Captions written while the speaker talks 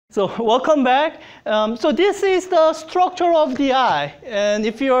So welcome back. So this is the structure of the eye. And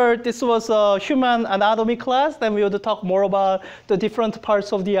if this was a human anatomy class, then we would talk more about the different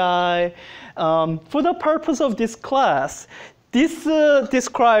parts of the eye. For the purpose of this class, this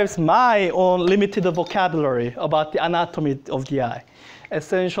describes my own limited vocabulary about the anatomy of the eye.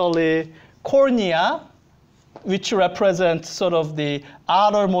 Essentially, cornea, which represents sort of the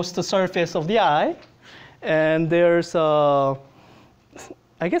outermost surface of the eye. And there's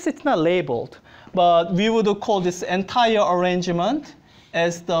I guess it's not labeled, but we would call this entire arrangement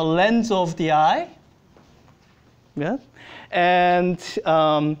as the lens of the eye. Yeah? And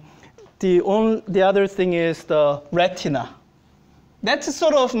the other thing is the retina. That's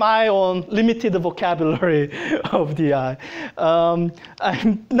sort of my own limited vocabulary of the eye.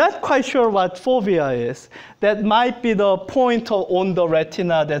 I'm not quite sure what fovea is. That might be the point on the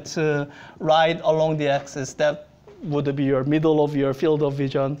retina that's right along the axis. That would be your middle of your field of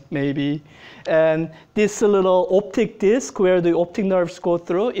vision, maybe. And this little optic disc where the optic nerves go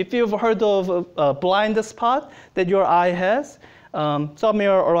through, if you've heard of a blind spot that your eye has,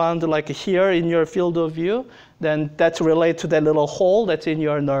 somewhere around like here in your field of view, then that's related to that little hole that's in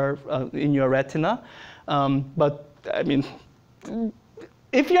your nerve, in your retina. But I mean,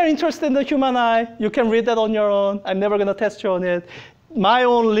 if you're interested in the human eye, you can read that on your own. I'm never gonna test you on it. My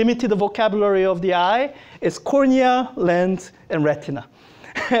own limited vocabulary of the eye is cornea, lens, and retina.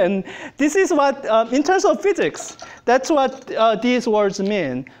 And this is what, in terms of physics, that's what these words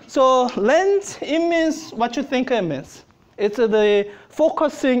mean. So lens, it means what you think it means. It's the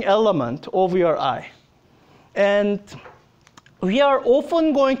focusing element of your eye. And we are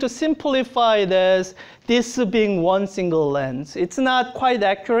often going to simplify it as this being one single lens. It's not quite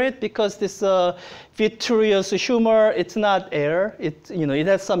accurate because this vitreous humor, it's not air. It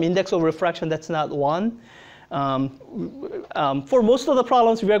has some index of refraction that's not one. For most of the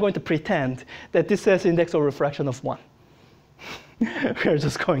problems, we are going to pretend that this has index of refraction of 1. We're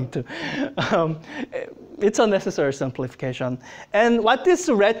just going to. It's a necessary simplification. And what this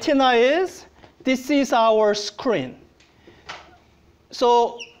retina is, this is our screen.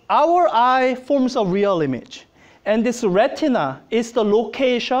 So our eye forms a real image. And this retina is the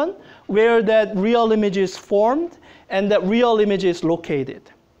location where that real image is formed and that real image is located.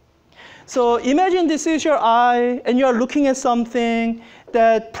 So imagine this is your eye and you're looking at something,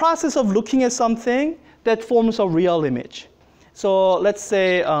 that process of looking at something that forms a real image. So let's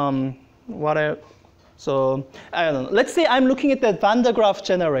say, I don't know. Let's say I'm looking at that Van de Graaff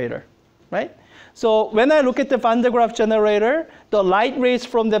generator, right? So when I look at the Van de Graaff generator, the light rays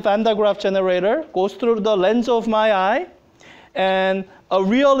from the Van de Graaff generator goes through the lens of my eye, and a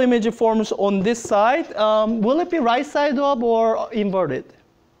real image forms on this side. Will it be right side up or inverted?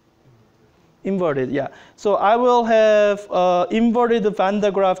 Inverted, yeah. So I will have inverted Van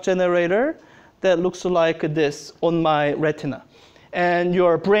de Graaff generator that looks like this on my retina. And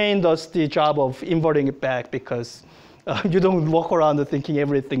your brain does the job of inverting it back because you don't walk around thinking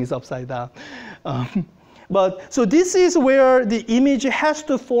everything is upside down. So this is where the image has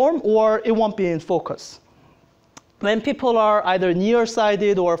to form or it won't be in focus. When people are either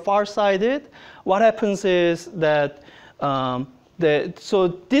nearsighted or farsighted, what happens is that so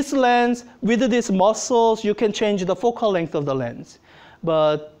this lens, with these muscles, you can change the focal length of the lens.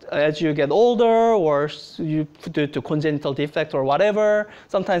 But as you get older or due to congenital defect or whatever,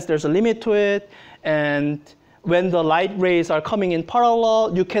 sometimes there's a limit to it. And when the light rays are coming in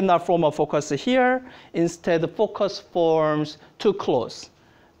parallel, you cannot form a focus here. Instead, the focus forms too close.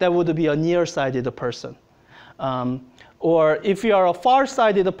 That would be a nearsighted person. Or if you are a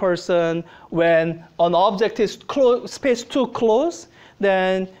far-sighted person, when an object is spaced too close,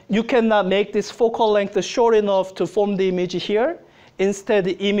 then you cannot make this focal length short enough to form the image here. Instead,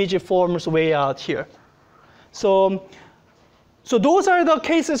 the image forms way out here. So those are the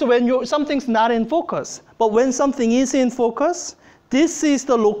cases when something's not in focus. But when something is in focus, this is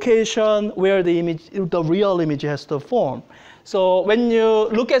the location where the real image has to form. So when you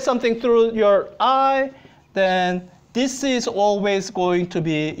look at something through your eye, then this is always going to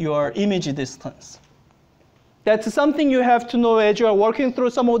be your image distance. That's something you have to know as you are working through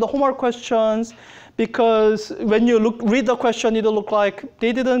some of the homework questions, because when you read the question, it'll look like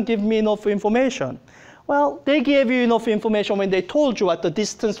they didn't give me enough information. Well, they gave you enough information when they told you what the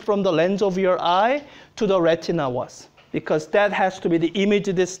distance from the lens of your eye to the retina was, because that has to be the image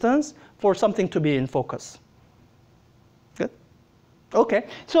distance for something to be in focus. Good? Okay.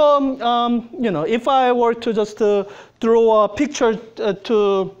 So, if I were to just draw a picture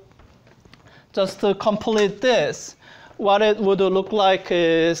to complete this, what it would look like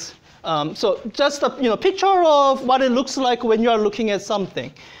is So just a picture of what it looks like when you are looking at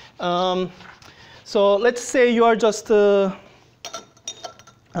something. So let's say you are just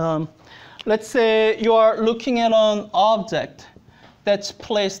let's say you are looking at an object that's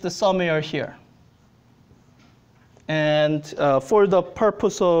placed somewhere here. And for the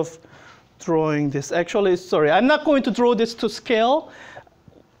purpose of drawing this, actually, sorry, I'm not going to draw this to scale.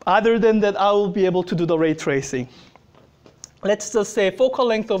 Other than that, I will be able to do the ray tracing. Let's just say focal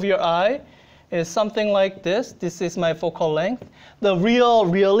length of your eye is something like this. This is my focal length. The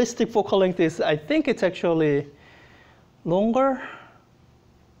realistic focal length is, I think it's actually longer.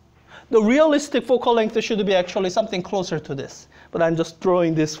 The realistic focal length should be actually something closer to this. But I'm just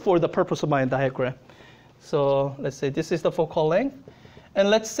drawing this for the purpose of my diagram. So let's say this is the focal length.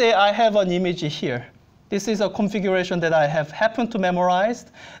 And let's say I have an image here. This is a configuration that I have happened to memorize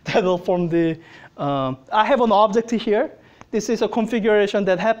that will form the, I have an object here. This is a configuration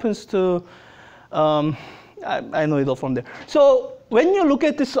that happens to, I know it'll from there. So when you look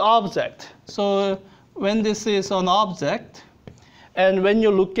at this object, so when this is an object, and when you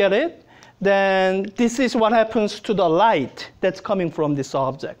look at it, then this is what happens to the light that's coming from this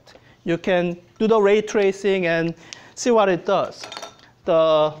object. You can do the ray tracing and see what it does.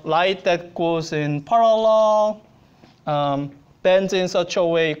 The light that goes in parallel, bends in such a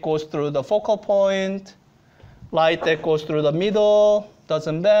way it goes through the focal point. Light that goes through the middle,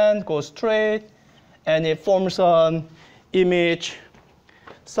 doesn't bend, goes straight, and it forms an image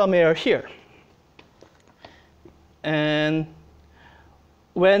somewhere here. And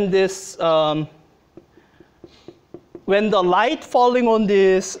when this, when the light falling on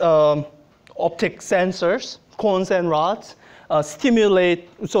these optic sensors, cones and rods, stimulate,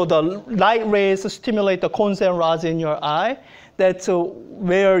 so the light rays stimulate the cones and rods in your eye, that's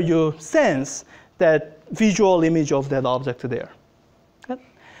where you sense that visual image of that object there. Okay?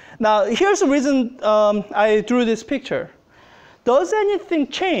 Now, here's the reason I drew this picture. Does anything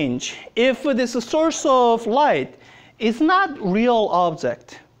change if this source of light is not real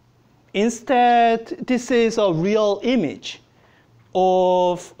object? Instead, this is a real image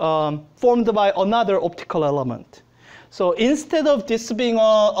of formed by another optical element. So instead of this being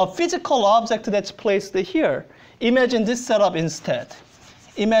a physical object that's placed here, imagine this setup instead.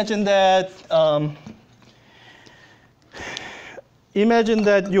 Imagine that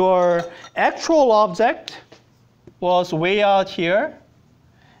your actual object was way out here,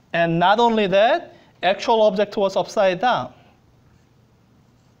 and not only that, actual object was upside down.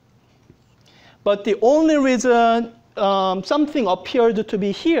 But the only reason something appeared to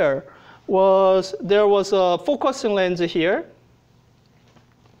be here was there was a focusing lens here.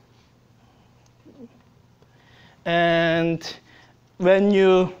 And when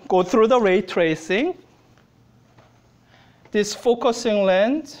you go through the ray tracing, this focusing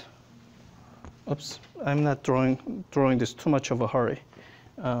lens, oops, I'm not drawing this too much of a hurry.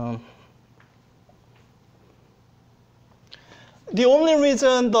 The only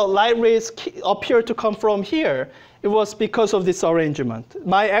reason the light rays appear to come from here, it was because of this arrangement.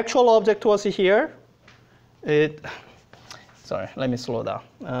 My actual object was here. Sorry, let me slow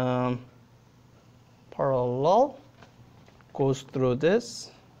down. Parallel goes through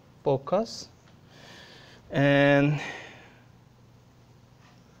this, focus, and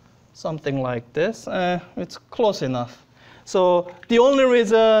something like this. It's close enough. So the only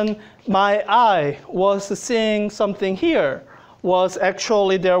reason my eye was seeing something here was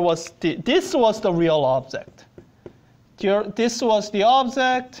actually this was the real object. This was the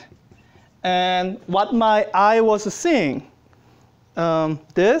object, and what my eye was seeing,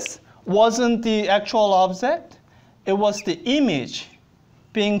 this wasn't the actual object. It was the image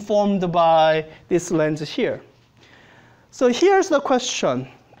being formed by this lens here. So here's the question.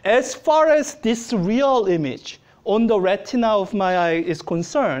 As far as this real image on the retina of my eye is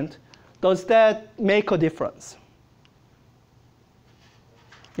concerned, does that make a difference?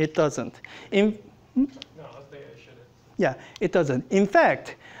 It doesn't. No, I think it shouldn't. Yeah, it doesn't. In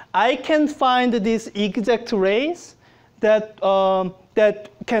fact, I can find these exact rays that, that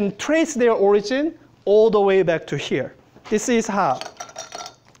can trace their origin all the way back to here. This is how.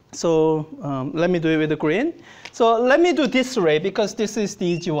 So let me do it with the green. So let me do this ray because this is the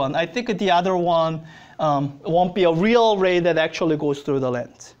easy one. I think the other one won't be a real ray that actually goes through the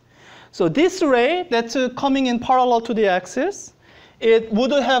lens. So this ray that's coming in parallel to the axis, it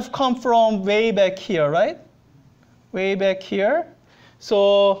would have come from way back here, right? Way back here.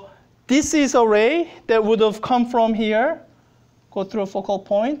 So this is a ray that would have come from here, go through a focal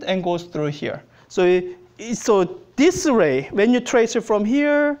point, and goes through here. So this ray, when you trace it from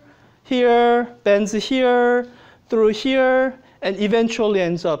here, here, bends here, through here, and eventually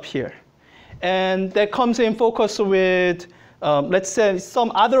ends up here. And that comes in focus with, let's say,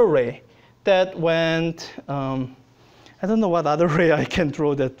 some other ray that went, I don't know what other ray I can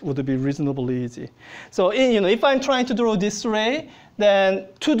draw that would be reasonably easy. So if I'm trying to draw this ray, then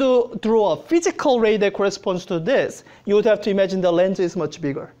to draw a physical ray that corresponds to this, you would have to imagine the lens is much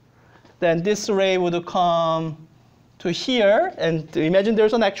bigger. Then this ray would come to here, and imagine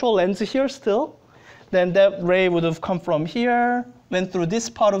there's an actual lens here still. Then that ray would have come from here, went through this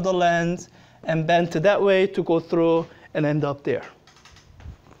part of the lens, and bent that way to go through and end up there.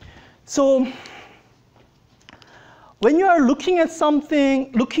 So when you are looking at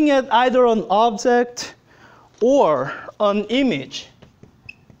something, looking at either an object or an image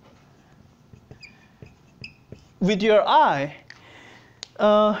with your eye,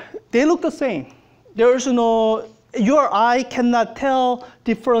 they look the same. There's no, your eye cannot tell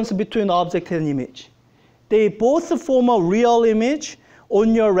difference between object and image. They both form a real image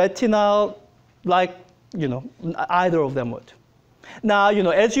on your retina, like either of them would. Now,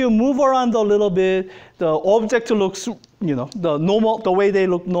 as you move around a little bit, the object looks, the normal, the way they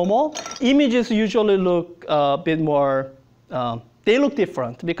look normal. Images usually look a bit more, they look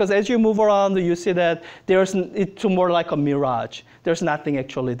different because as you move around, you see that it's more like a mirage. There's nothing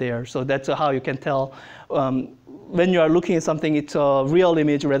actually there. So that's how you can tell when you are looking at something, it's a real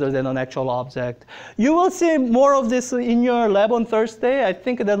image rather than an actual object. You will see more of this in your lab on Thursday. I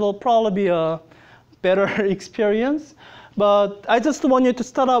think that will probably be a better experience. But I just want you to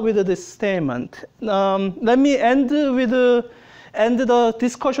start out with this statement. Let me end the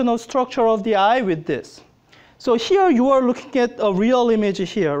discussion of structure of the eye with this. So here you are looking at a real image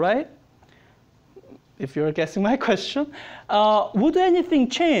here, right? If you're guessing my question. Would anything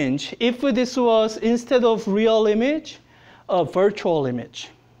change if this was, instead of real image, a virtual image?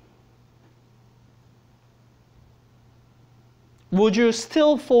 Would you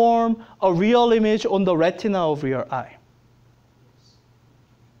still form a real image on the retina of your eye?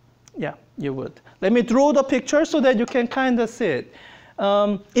 Yeah, you would. Let me draw the picture so that you can kind of see it.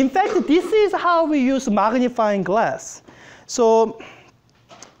 In fact, this is how we use magnifying glass. So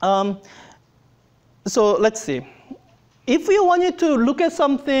let's see. If we wanted to look at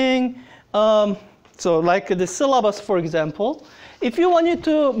something, so like the syllabus, for example, if you wanted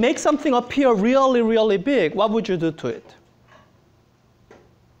to make something appear really, really big, what would you do to it?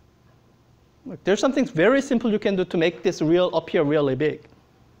 Look, there's something very simple you can do to make this appear really big.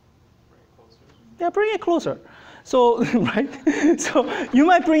 Yeah, bring it closer. So, right? So you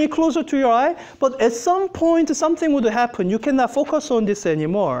might bring it closer to your eye, but at some point something would happen. You cannot focus on this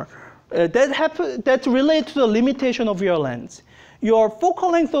anymore. That relates to the limitation of your lens. Your focal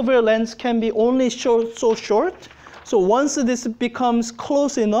length of your lens can be only so short. So once this becomes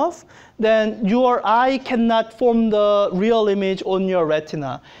close enough, then your eye cannot form the real image on your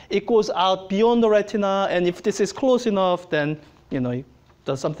retina. It goes out beyond the retina, and if this is close enough, then it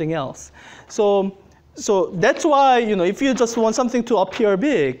does something else. So that's why if you just want something to appear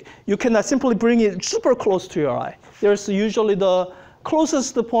big, you cannot simply bring it super close to your eye. There's usually the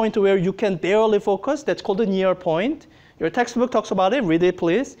closest point where you can barely focus. That's called the near point. Your textbook talks about it. Read it,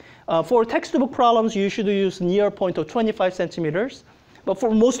 please. For textbook problems, you should use near point of 25 centimeters. But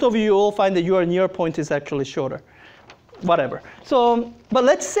for most of you, you will find that your near point is actually shorter. Whatever. So, but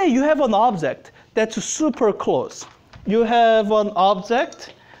let's say you have an object that's super close. You have an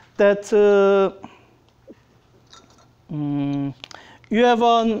object that you have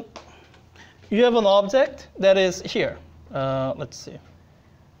an object that is here. Let's see.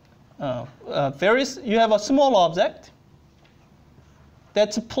 You have a small object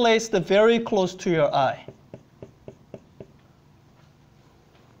that's placed very close to your eye.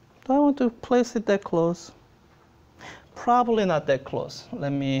 Do I want to place it that close? Probably not that close.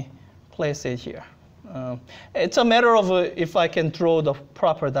 Let me place it here. It's a matter of if I can draw the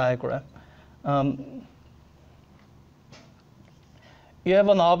proper diagram. You have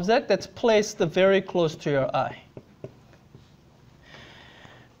an object that's placed very close to your eye.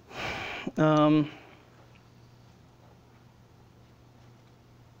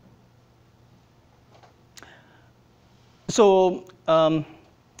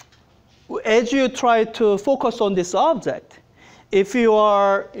 As you try to focus on this object, if you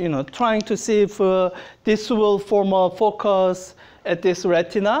are trying to see if this will form a focus at this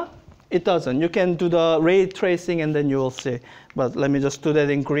retina, it doesn't. You can do the ray tracing and then you will see. But let me just do that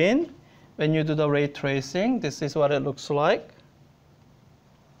in green. When you do the ray tracing, this is what it looks like.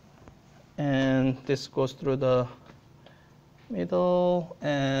 And this goes through the middle,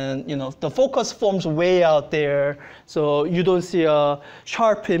 and the focus forms way out there, so you don't see a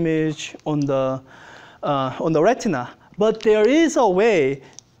sharp image on the retina. But there is a way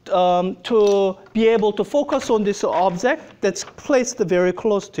to be able to focus on this object that's placed very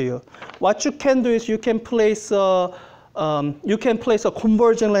close to you. What you can do is you can place a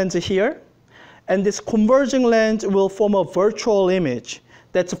converging lens here, and this converging lens will form a virtual image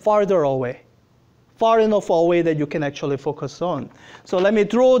that's farther away, far enough away that you can actually focus on. So let me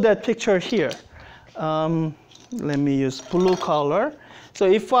draw that picture here. Let me use blue color. So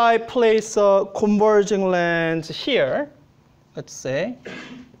if I place a converging lens here, let's say,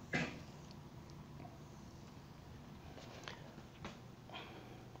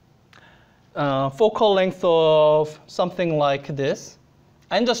 focal length of something like this.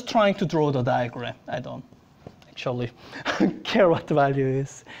 I'm just trying to draw the diagram. I don't actually care what the value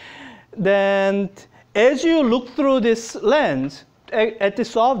is. Then as you look through this lens at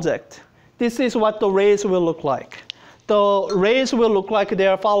this object, this is what the rays will look like. The rays will look like they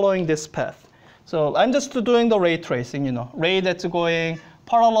are following this path. So I'm just doing the ray tracing, ray that's going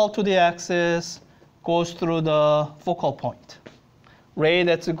parallel to the axis goes through the focal point. Ray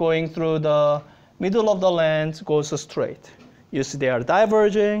that's going through the middle of the lens goes straight. You see they are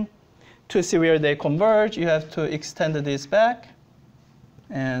diverging. To see where they converge, you have to extend this back.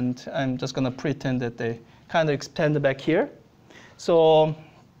 And I'm just going to pretend that they kind of expand back here. So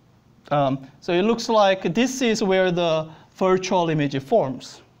it looks like this is where the virtual image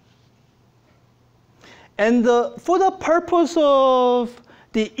forms. And for the purpose of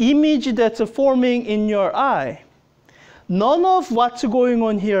the image that's forming in your eye, none of what's going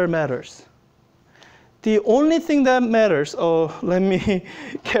on here matters. The only thing that matters, let me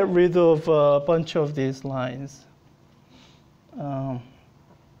get rid of a bunch of these lines.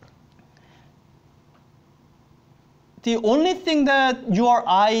 The only thing that your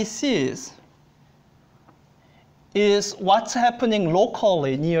eye sees is what's happening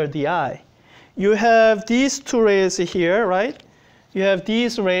locally near the eye. You have these two rays here, right? You have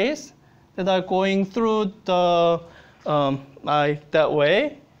these rays that are going through the eye that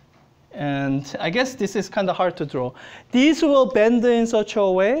way. And I guess this is kind of hard to draw. These will bend in such a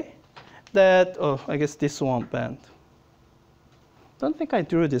way that, I guess this won't bend. Don't think I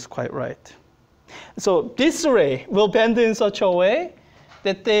drew this quite right. So this ray will bend in such a way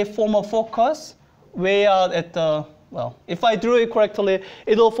that they form a focus way out at the, if I drew it correctly,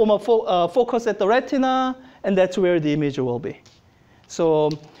 it will form a focus at the retina, and that's where the image will be.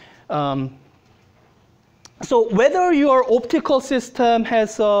 So, so whether your optical system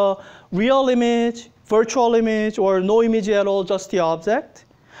has a real image, virtual image, or no image at all, just the object,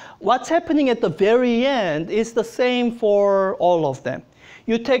 what's happening at the very end is the same for all of them.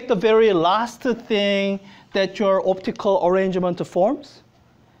 You take the very last thing that your optical arrangement forms,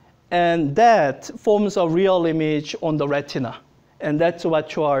 and that forms a real image on the retina. And that's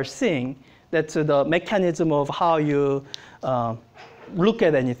what you are seeing. That's the mechanism of how you look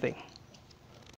at anything.